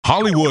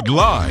Hollywood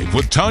Live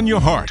with Tanya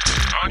Hart.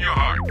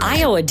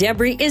 Iowa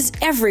Edebiri is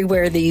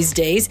everywhere these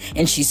days,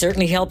 and she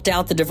certainly helped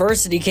out the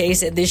diversity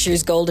case at this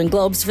year's Golden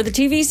Globes for the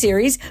TV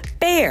series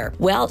Bear.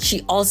 Well,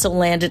 she also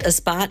landed a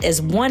spot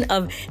as one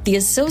of the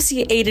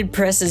Associated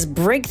Press's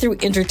breakthrough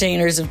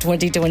entertainers of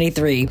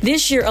 2023.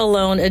 This year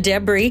alone,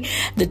 Edebiri,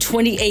 the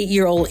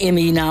 28-year-old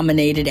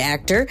Emmy-nominated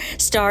actor,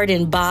 starred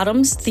in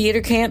Bottoms,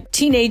 Theater Camp,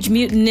 Teenage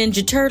Mutant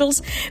Ninja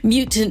Turtles,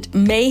 Mutant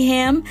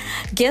Mayhem,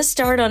 guest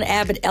starred on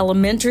Abbott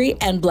Elementary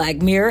and Black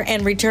Mirror,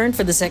 and returned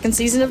for the second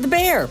season of The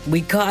Bear.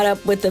 We caught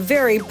up with the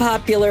very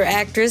popular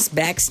actress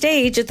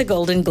backstage at the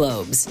Golden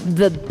Globes.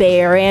 The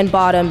Bear and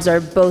Bottoms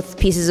are both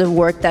pieces of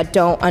work that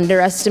don't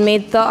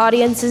underestimate the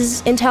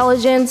audience's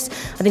intelligence.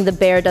 I think The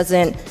Bear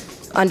doesn't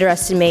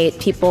underestimate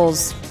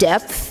people's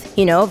depth,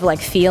 of like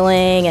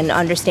feeling and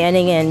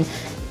understanding and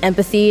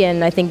empathy.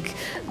 And I think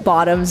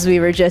Bottoms,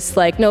 we were just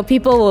like, no,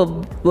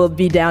 people will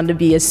be down to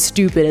be as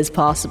stupid as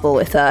possible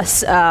with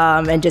us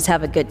and just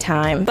have a good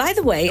time. By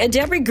the way,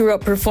 Edebiri grew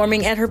up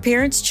performing at her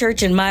parents'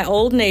 church in my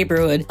old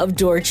neighborhood of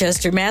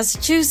Dorchester,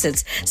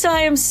 Massachusetts. So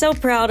I am so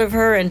proud of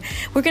her, and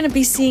we're going to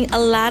be seeing a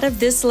lot of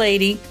this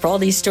lady. For all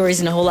these stories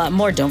and a whole lot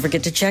more, don't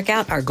forget to check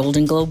out our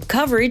Golden Globe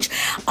coverage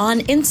on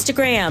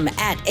Instagram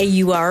at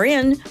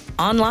AURN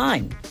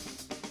Online.